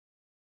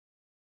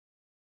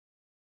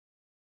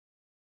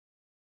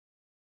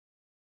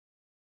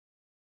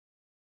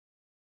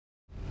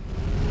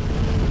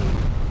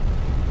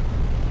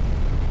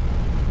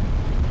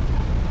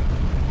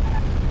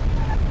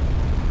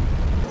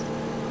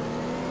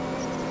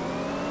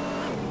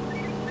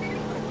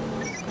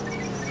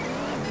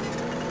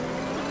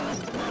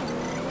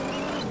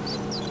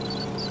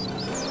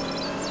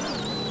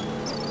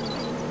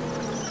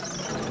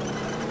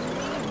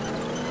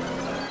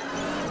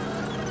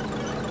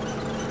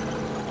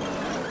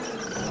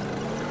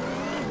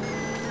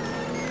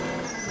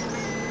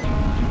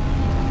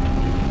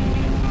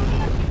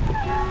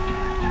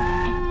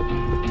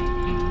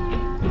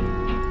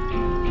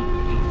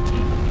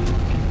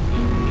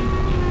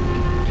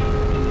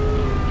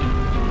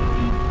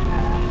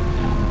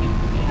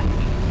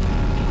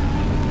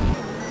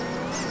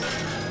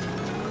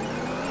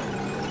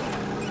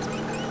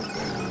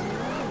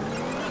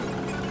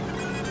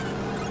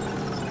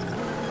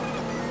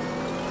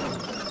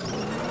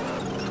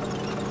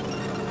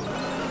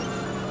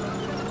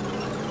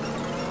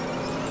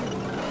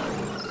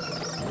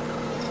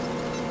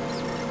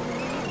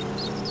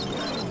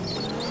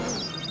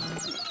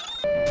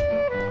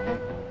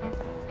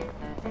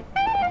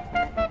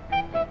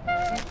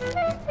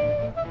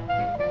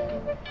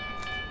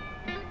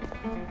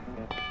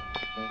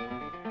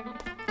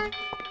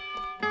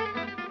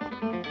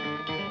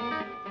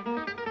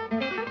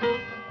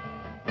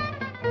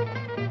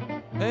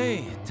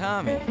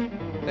Tommy.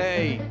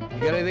 Hey, you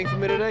got anything for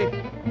me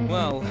today?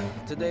 Well,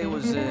 today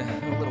was a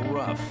little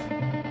rough.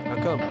 How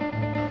come?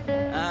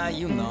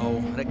 You know,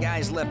 the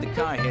guys left the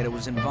car here that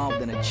was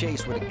involved in a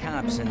chase with the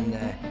cops, and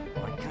I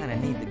kinda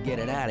need to get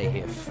it out of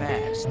here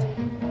fast.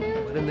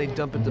 Why didn't they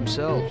dump it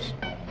themselves?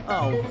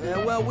 Oh,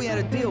 well, we had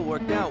a deal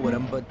worked out with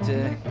them, but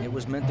it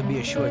was meant to be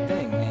a sure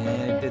thing,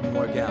 and it didn't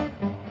work out.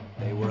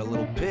 They were a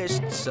little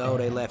pissed, so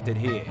they left it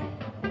here.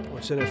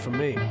 What's in it for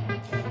me?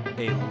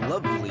 A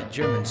lovely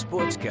German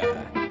sports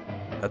car.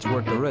 That's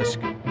worth the risk.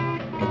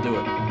 I'll do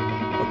it.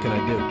 What can I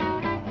do?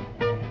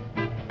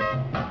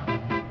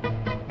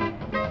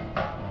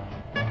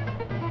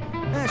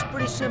 That's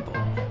pretty simple.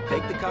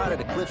 Take the car to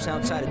the cliffs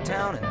outside of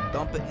town and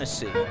dump it in the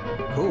sea.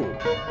 Cool.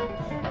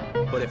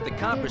 But if the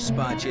coppers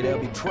spot you, there'll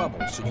be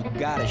trouble, so you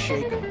gotta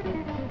shake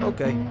them.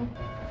 Okay.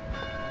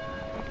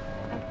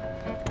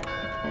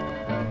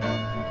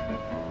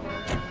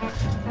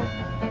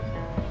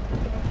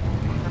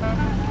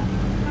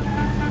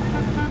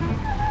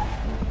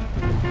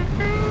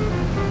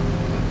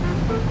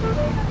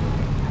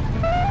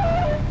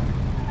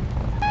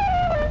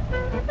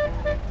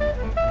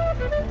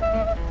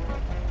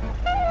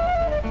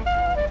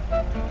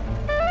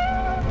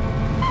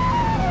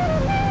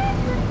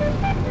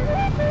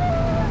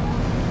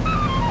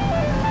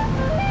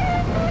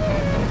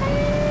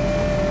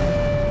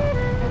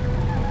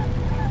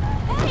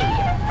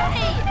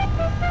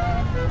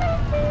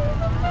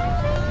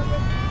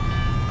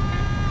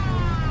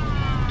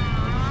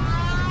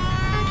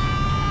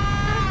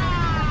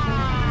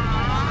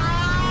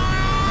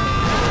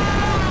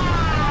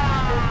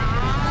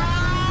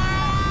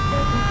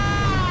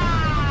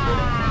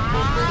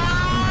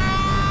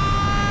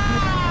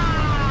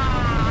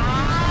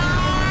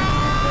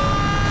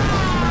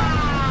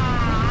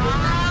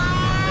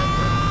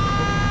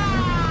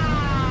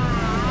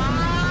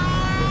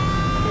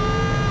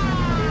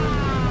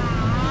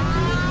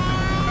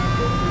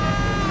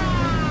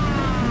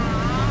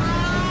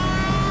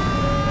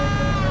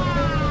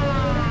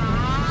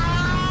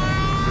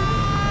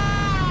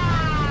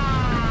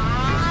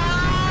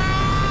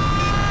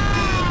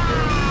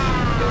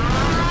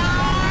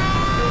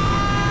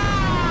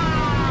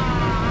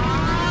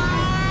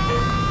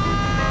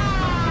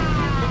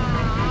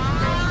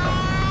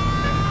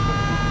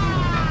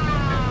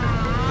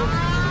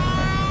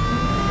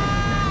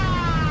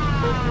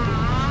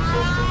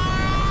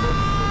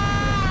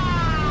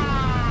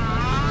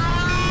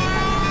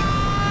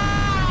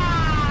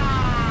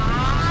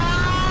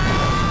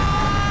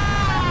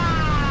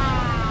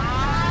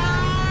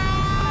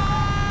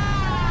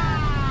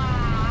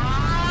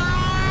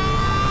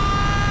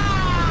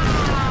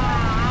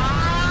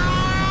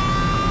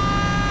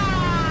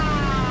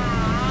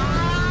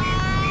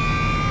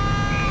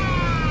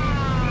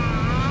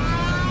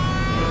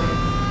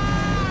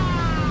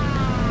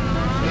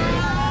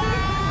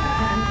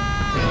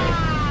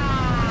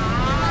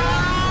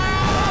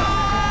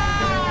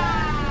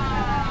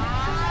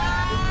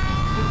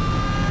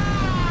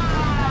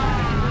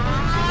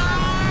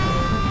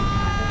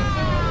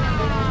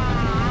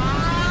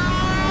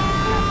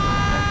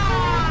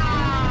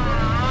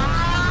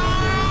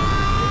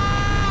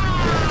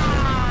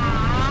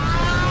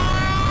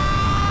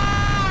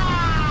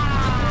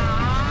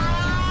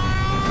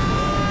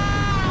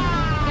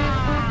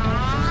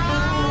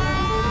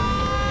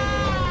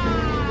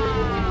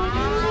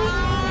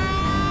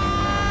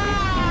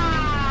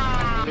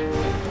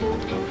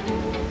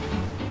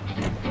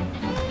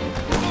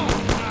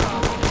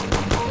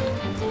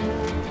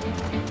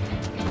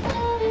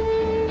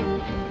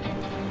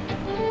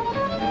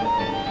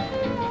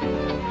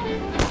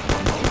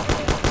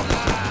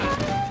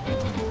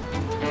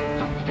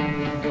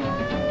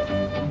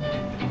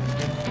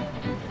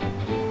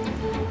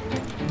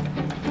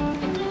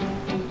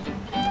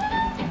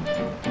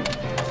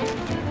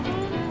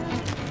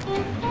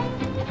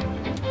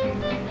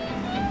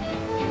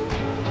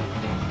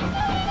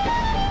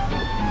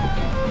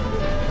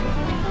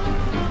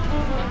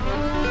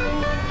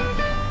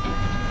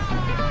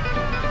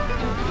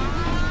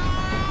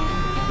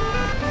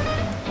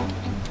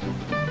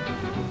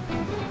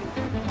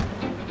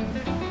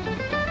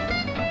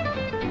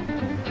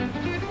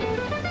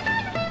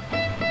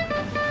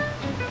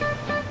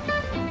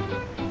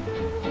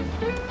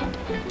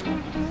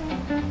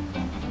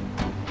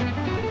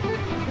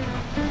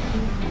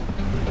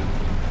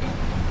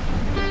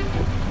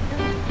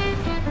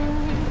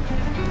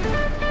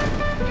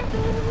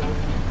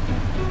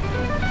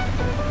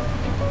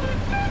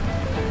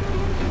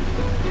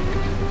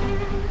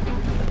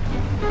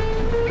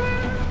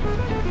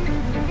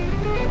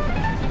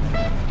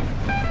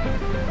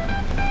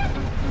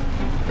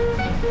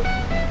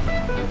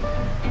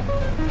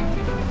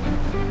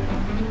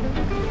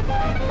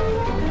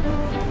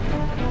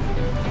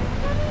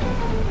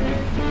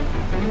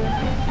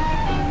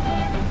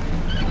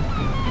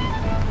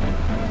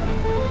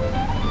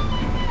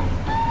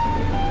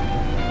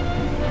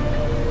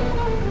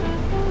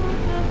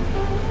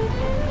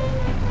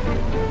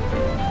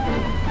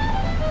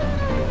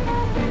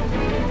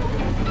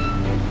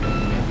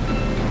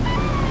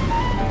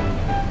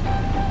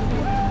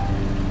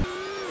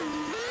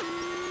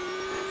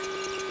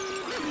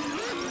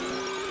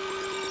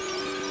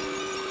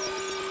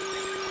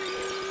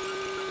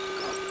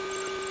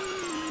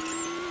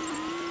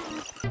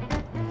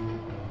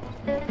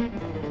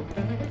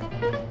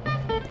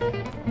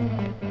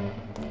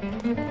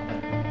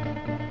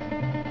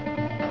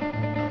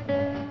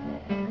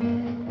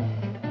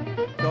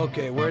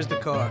 Okay, where's the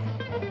car?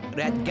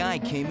 That guy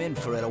came in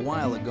for it a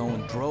while ago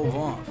and drove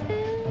off.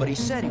 But he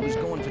said he was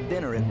going for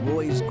dinner at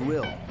Roy's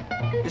Grill.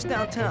 It's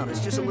downtown.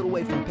 It's just a little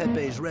way from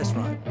Pepe's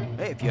restaurant.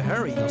 Hey, if you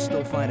hurry, you'll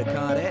still find a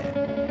car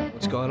there.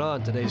 What's going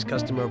on? Today's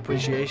Customer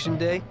Appreciation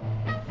Day?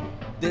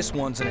 This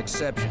one's an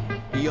exception.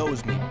 He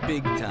owes me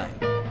big time.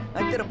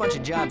 I did a bunch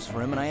of jobs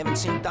for him and I haven't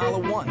seen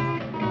 $1.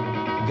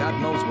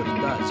 God knows what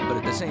he does, but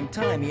at the same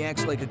time, he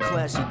acts like a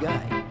classy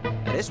guy.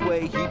 This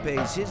way, he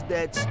pays his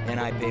debts and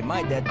I pay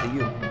my debt to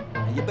you.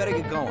 And you better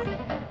get going.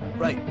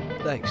 Right,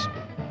 thanks.